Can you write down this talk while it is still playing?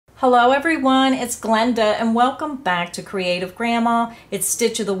Hello everyone, it's Glenda and welcome back to Creative Grandma. It's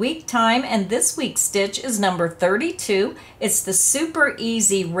Stitch of the Week time and this week's stitch is number 32. It's the super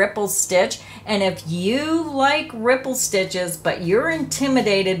easy ripple stitch, and if you like ripple stitches but you're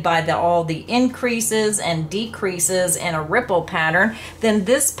intimidated by all the increases and decreases in a ripple pattern, then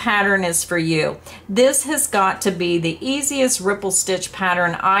this pattern is for you. This has got to be the easiest ripple stitch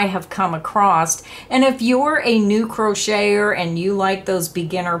pattern I have come across, and if you're a new crocheter and you like those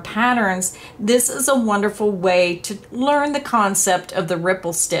beginner patterns, this is a wonderful way to learn the concept of the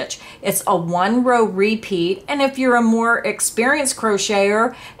ripple stitch. It's a one row repeat, and if you're a more experienced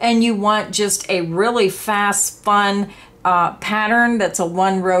crocheter and you want just a really fast, fun pattern that's a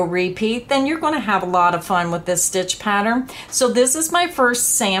one row repeat, then you're going to have a lot of fun with this stitch pattern. So this is my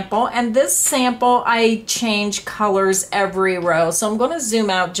first sample, and this sample I change colors every row. So I'm going to zoom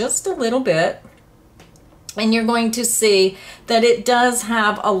out just a little bit, and you're going to see that it does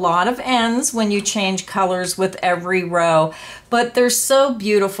have a lot of ends when you change colors with every row, but they're so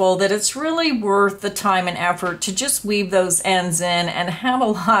beautiful that it's really worth the time and effort to just weave those ends in and have a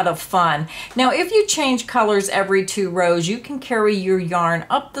lot of fun. Now, if you change colors every 2 rows, you can carry your yarn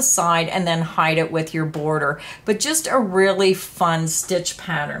up the side and then hide it with your border, but just a really fun stitch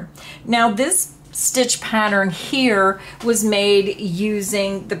pattern. Now, this stitch pattern here was made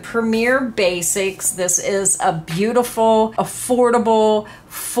using the Premier Basics. This is a beautiful, affordable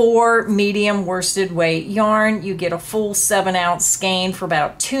 4 medium worsted weight yarn. You get a full 7-ounce skein for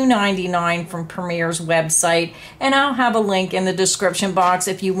about $2.99 from Premier's website, and I'll have a link in the description box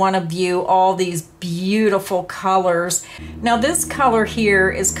if you want to view all these beautiful colors. Now this color here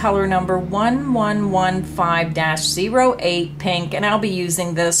is color number 1115-08 pink, and I'll be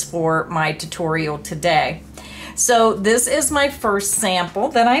using this for my tutorial today. So this is my first sample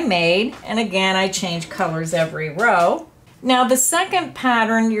that I made, and again I change colors every row. Now the second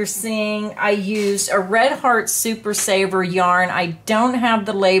pattern you're seeing, I used a Red Heart Super Saver yarn. I don't have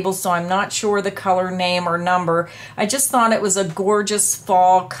the label, so I'm not sure the color name or number. I just thought it was a gorgeous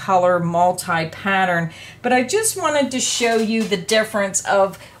fall color multi-pattern. But I just wanted to show you the difference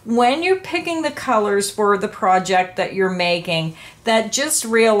of when you're picking the colors for the project that you're making, that just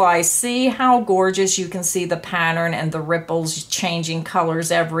realize, see how gorgeous you can see the pattern and the ripples changing colors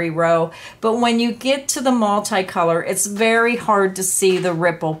every row. But when you get to the multicolor, it's very hard to see the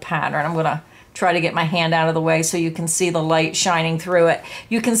ripple pattern. I'm gonna try to get my hand out of the way so you can see the light shining through it.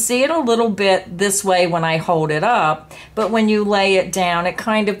 You can see it a little bit this way when I hold it up, but when you lay it down, it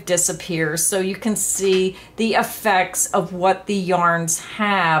kind of disappears. So you can see the effects of what the yarns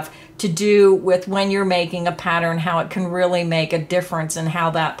have to do with when you're making a pattern, how it can really make a difference in how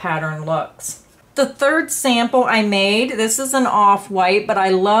that pattern looks. The third sample I made, this is an off-white, but I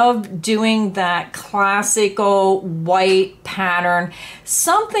love doing that classical white pattern.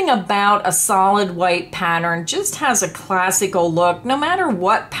 Something about a solid white pattern just has a classical look. No matter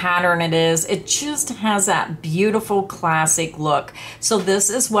what pattern it is, it just has that beautiful classic look. So this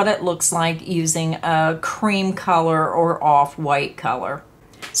is what it looks like using a cream color or off-white color.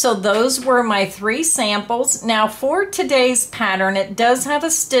 So those were my 3 samples. Now for today's pattern, it does have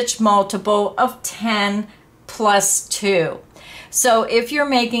a stitch multiple of 10 plus 2. So if you're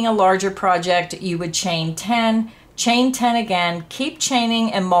making a larger project, you would chain 10 again, keep chaining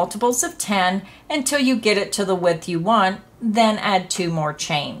in multiples of 10 until you get it to the width you want, then add 2 more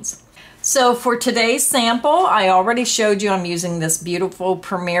chains. So for today's sample, I already showed you I'm using this beautiful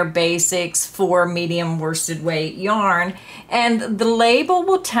Premier Basics 4 medium worsted weight yarn, and the label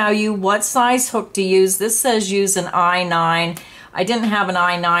will tell you what size hook to use. This says use an I9. I didn't have an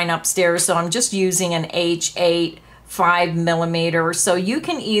I9 upstairs, so I'm just using an H8 5mm. So you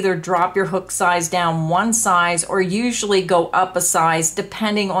can either drop your hook size down 1 size or usually go up a size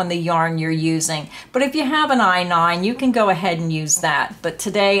depending on the yarn you're using. But if you have an I9, you can go ahead and use that. But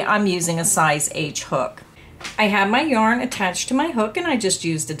today I'm using a size H hook. I have my yarn attached to my hook and I just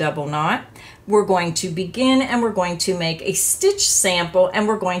used a double knot. We're going to begin and we're going to make a stitch sample and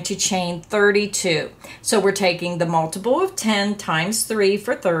we're going to chain 32. So we're taking the multiple of 10 times 3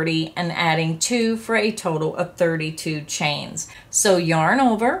 for 30 and adding 2 for a total of 32 chains. So yarn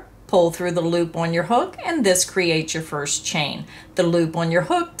over, pull through the loop on your hook, and this creates your first chain. The loop on your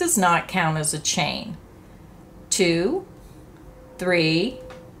hook does not count as a chain. 2, 3,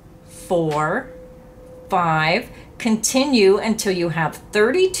 4, 5, continue until you have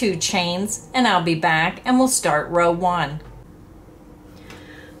 32 chains, and I'll be back and we'll start row 1.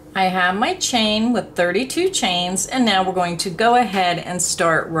 I have my chain with 32 chains, and now we're going to go ahead and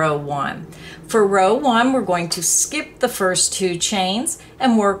start row 1. For row 1, we're going to skip the first 2 chains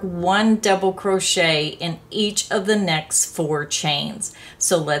and work 1 double crochet in each of the next 4 chains.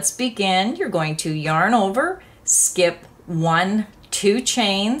 So let's begin. You're going to yarn over, skip 1, 2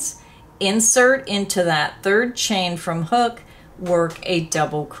 chains, insert into that 3rd chain from hook, work a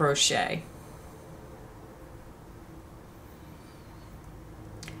double crochet.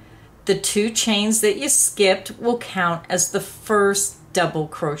 The 2 chains that you skipped will count as the first double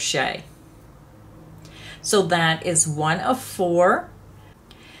crochet. So that is 1 of 4.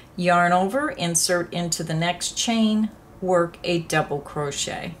 Yarn over, insert into the next chain, work a double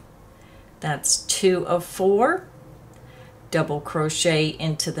crochet. That's 2 of 4. Double crochet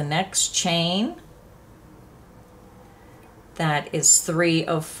into the next chain. That is 3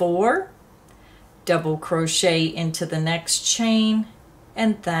 of 4. Double crochet into the next chain,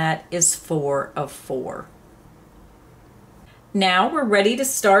 and that is 4 of 4. Now we're ready to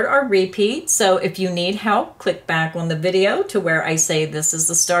start our repeat. So if you need help, click back on the video to where I say this is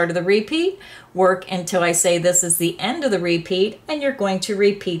the start of the repeat. Work until I say this is the end of the repeat, and you're going to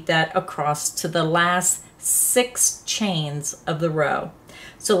repeat that across to the last 6 chains of the row.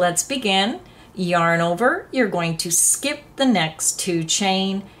 So let's begin. Yarn over, you're going to skip the next 2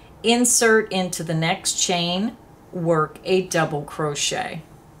 chain, insert into the next chain, work a double crochet.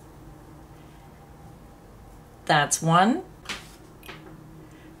 That's 1.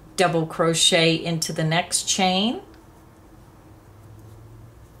 Double crochet into the next chain.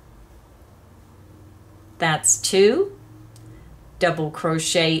 That's 2. Double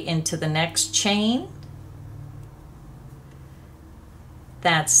crochet into the next chain.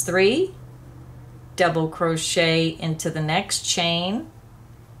 That's 3. Double crochet into the next chain.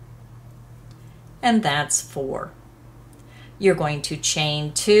 And that's 4. You're going to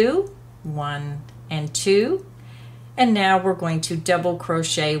chain 2, 1 and 2, and now we're going to double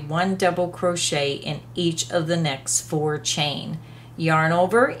crochet 1 double crochet in each of the next 4 chain. Yarn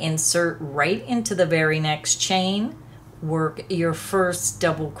over, insert right into the very next chain, work your first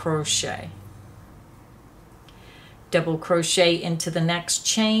double crochet. Double crochet into the next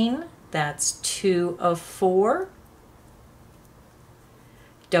chain, that's 2 of 4.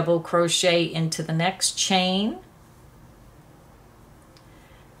 Double crochet into the next chain,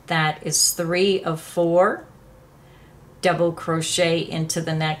 that is 3 of 4. Double crochet into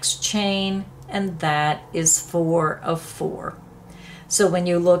the next chain, and that is 4 of 4. So when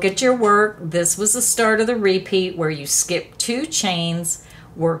you look at your work, this was the start of the repeat where you skipped 2 chains,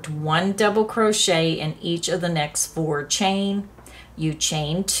 worked 1 double crochet in each of the next 4 chain, you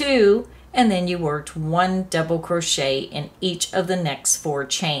chained 2, and then you worked 1 double crochet in each of the next 4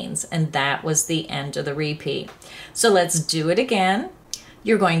 chains, and that was the end of the repeat. So let's do it again.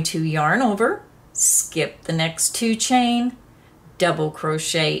 You're going to yarn over, skip the next 2 chain, double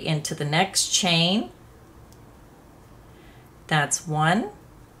crochet into the next chain. That's 1.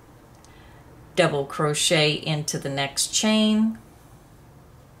 Double crochet into the next chain.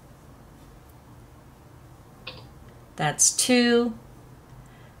 That's 2.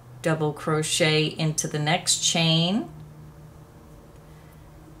 Double crochet into the next chain.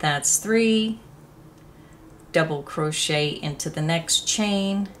 That's 3. Double crochet into the next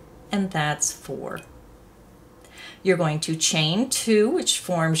chain, and that's 4. You're going to chain 2, which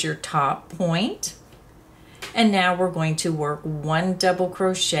forms your top point, and now we're going to work 1 double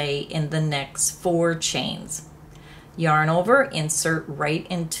crochet in the next 4 chains. Yarn over, insert right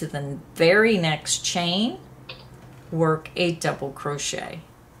into the very next chain, work a double crochet.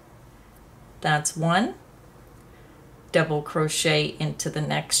 That's 1. Double crochet into the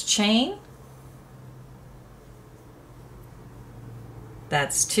next chain.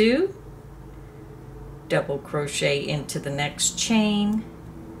 That's 2. Double crochet into the next chain.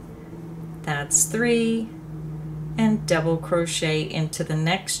 That's 3. And double crochet into the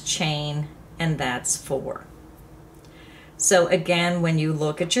next chain, and that's 4. So again, when you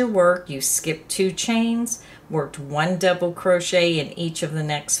look at your work, you skipped 2 chains, worked 1 double crochet in each of the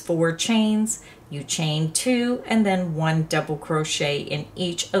next 4 chains, you chained 2, and then 1 double crochet in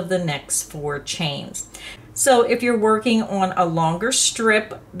each of the next 4 chains. So if you're working on a longer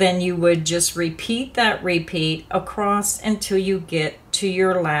strip, then you would just repeat that repeat across until you get to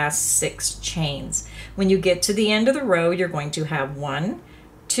your last 6 chains. When you get to the end of the row, you're going to have 1,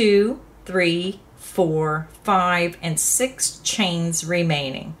 2, 3, 4, 5, and 6 chains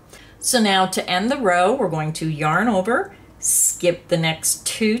remaining. So now to end the row, we're going to yarn over, skip the next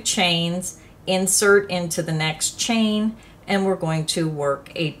 2 chains, insert into the next chain, and we're going to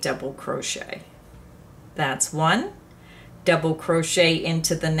work a double crochet. That's 1. double crochet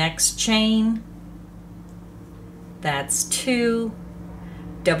into the next chain, that's 2,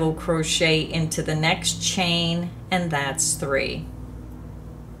 double crochet into the next chain, and that's 3.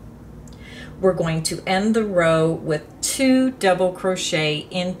 We're going to end the row with 2 double crochet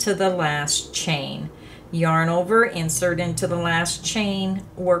into the last chain. Yarn over, insert into the last chain,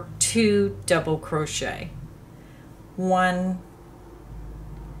 work 2 double crochet. 1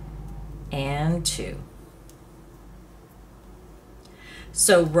 and 2.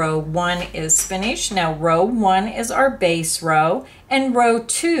 So row 1 is finished. Now row 1 is our base row, and row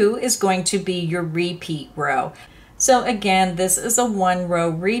 2 is going to be your repeat row. So again, this is a 1 row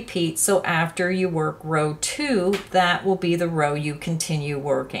repeat, so after you work row 2, that will be the row you continue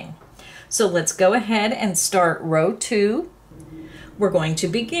working. So let's go ahead and start row 2. We're going to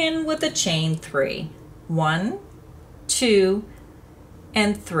begin with a chain 3. 1, 2,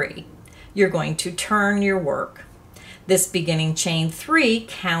 and 3. You're going to turn your work. This beginning chain 3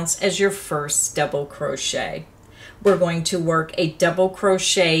 counts as your first double crochet. We're going to work a double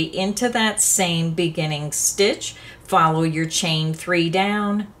crochet into that same beginning stitch. Follow your chain 3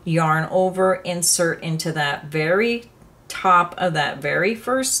 down, yarn over, insert into that very top of that very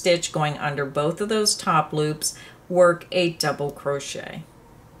first stitch, going under both of those top loops, work a double crochet.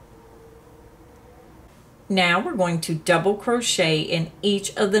 Now we're going to double crochet in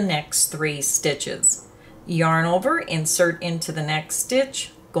each of the next 3 stitches. Yarn over, insert into the next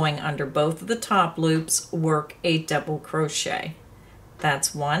stitch, going under both of the top loops, work a double crochet.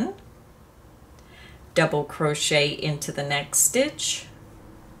 That's 1. Double crochet into the next stitch.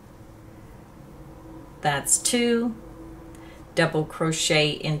 That's 2. Double crochet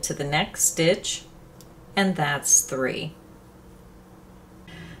into the next stitch, and that's 3.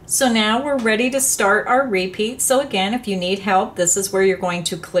 So now we're ready to start our repeat. So again, if you need help, this is where you're going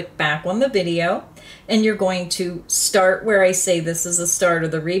to click back on the video, and you're going to start where I say this is the start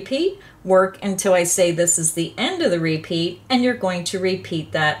of the repeat, work until I say this is the end of the repeat, and you're going to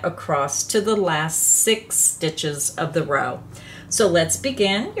repeat that across to the last 6 stitches of the row. So let's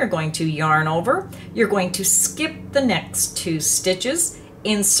begin. You're going to yarn over, you're going to skip the next 2 stitches,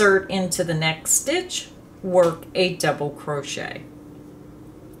 insert into the next stitch, work a double crochet.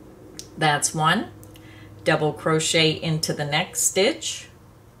 That's 1. Double crochet into the next stitch.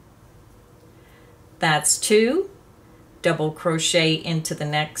 That's 2. Double crochet into the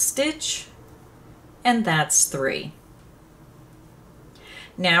next stitch, and that's 3.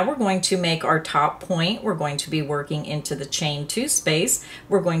 Now we're going to make our top point. We're going to be working into the chain 2 space.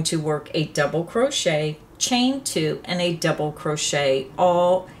 We're going to work a double crochet, chain 2, and a double crochet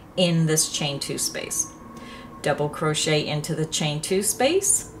all in this chain 2 space. Double crochet into the chain 2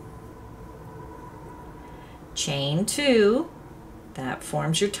 space, chain 2, that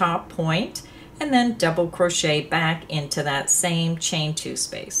forms your top point, and then double crochet back into that same chain 2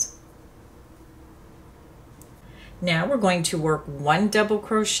 space. Now we're going to work 1 double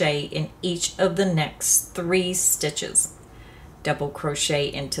crochet in each of the next 3 stitches. Double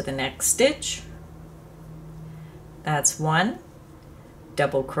crochet into the next stitch. That's 1.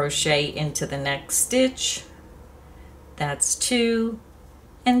 Double crochet into the next stitch. That's 2.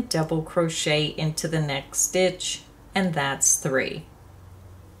 And double crochet into the next stitch, and that's 3.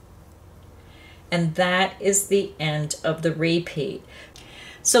 And that is the end of the repeat.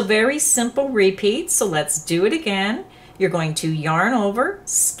 So very simple repeat, so let's do it again. You're going to yarn over,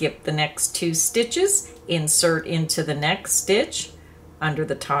 skip the next 2 stitches, insert into the next stitch, under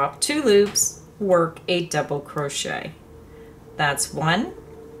the top 2 loops, work a double crochet. That's 1.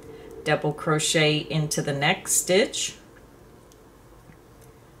 Double crochet into the next stitch.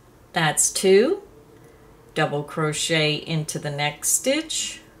 That's 2. Double crochet into the next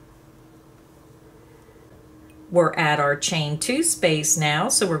stitch. We're at our chain 2 space now,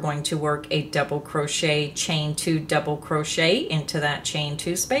 so we're going to work a double crochet, chain 2, double crochet into that chain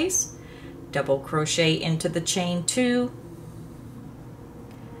 2 space, double crochet into the chain 2.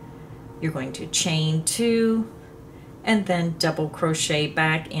 You're going to chain 2 and then double crochet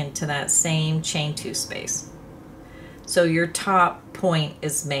back into that same chain 2 space. So your top point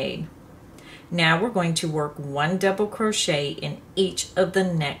is made. Now we're going to work 1 double crochet in each of the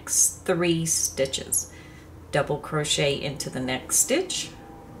next 3 stitches. Double crochet into the next stitch.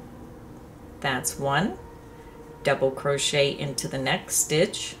 That's 1. Double crochet into the next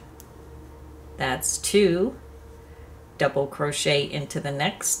stitch. That's 2. Double crochet into the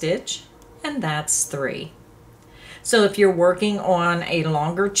next stitch, and that's 3. So if you're working on a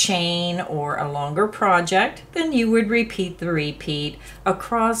longer chain or a longer project, then you would repeat the repeat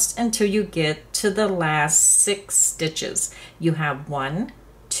across until you get to the last 6 stitches. You have 1,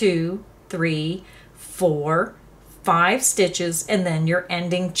 2, 3, 4, 5 stitches, and then your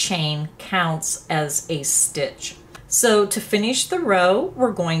ending chain counts as a stitch. So to finish the row,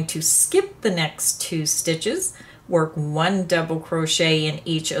 we're going to skip the next 2 stitches, work 1 double crochet in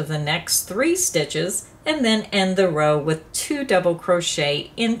each of the next 3 stitches, and then end the row with 2 double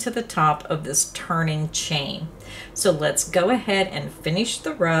crochet into the top of this turning chain. So let's go ahead and finish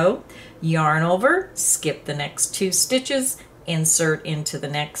the row. Yarn over, skip the next 2 stitches, insert into the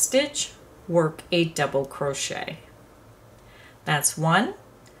next stitch, work a double crochet. That's 1,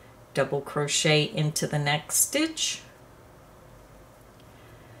 double crochet into the next stitch.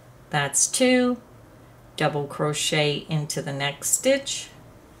 That's 2, double crochet into the next stitch,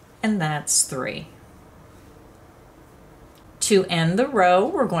 and that's 3. To end the row,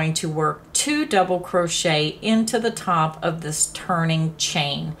 we're going to work 2 double crochet into the top of this turning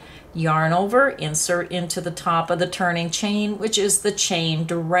chain. Yarn over, insert into the top of the turning chain, which is the chain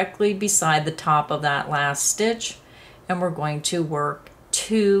directly beside the top of that last stitch, and we're going to work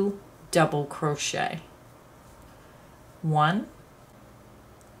 2 double crochet. 1,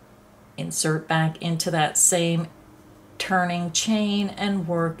 insert back into that same turning chain and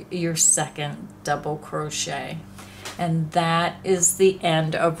work your second double crochet. And that is the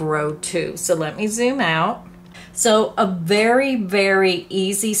end of row 2. So let me zoom out. So a very, very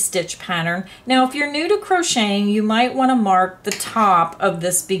easy stitch pattern. Now, if you're new to crocheting, you might want to mark the top of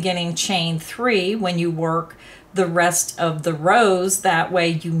this beginning chain 3 when you work the rest of the rows. That way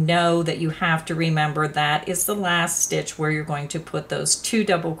you know that you have to remember that is the last stitch where you're going to put those 2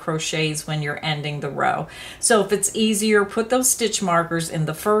 double crochets when you're ending the row. So if it's easier, put those stitch markers in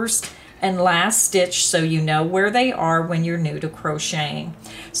the first and last stitch so you know where they are when you're new to crocheting.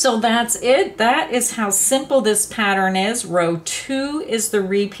 So that's it. That is how simple this pattern is. Row 2 is the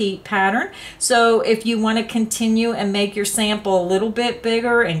repeat pattern. So if you want to continue and make your sample a little bit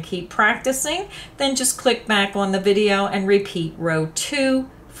bigger and keep practicing, then just click back on the video and repeat row 2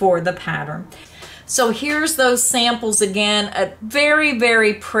 for the pattern. So here's those samples again, very,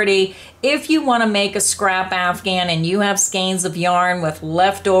 very pretty. If you want to make a scrap afghan and you have skeins of yarn with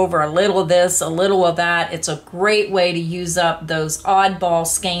leftover, a little of this, a little of that, it's a great way to use up those oddball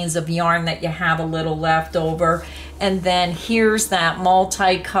skeins of yarn that you have a little left over. And then here's that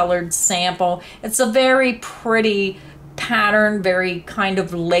multicolored sample. It's a very pretty pattern, very kind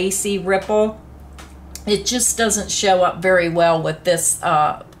of lacy ripple. It just doesn't show up very well with this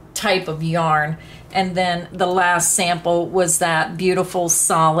type of yarn. And then the last sample was that beautiful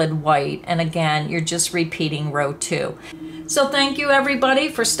solid white. And again, you're just repeating row 2. So thank you everybody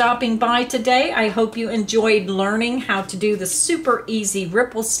for stopping by today. I hope you enjoyed learning how to do the super easy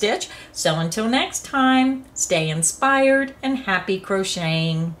ripple stitch. So until next time, stay inspired and happy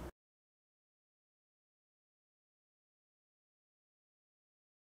crocheting.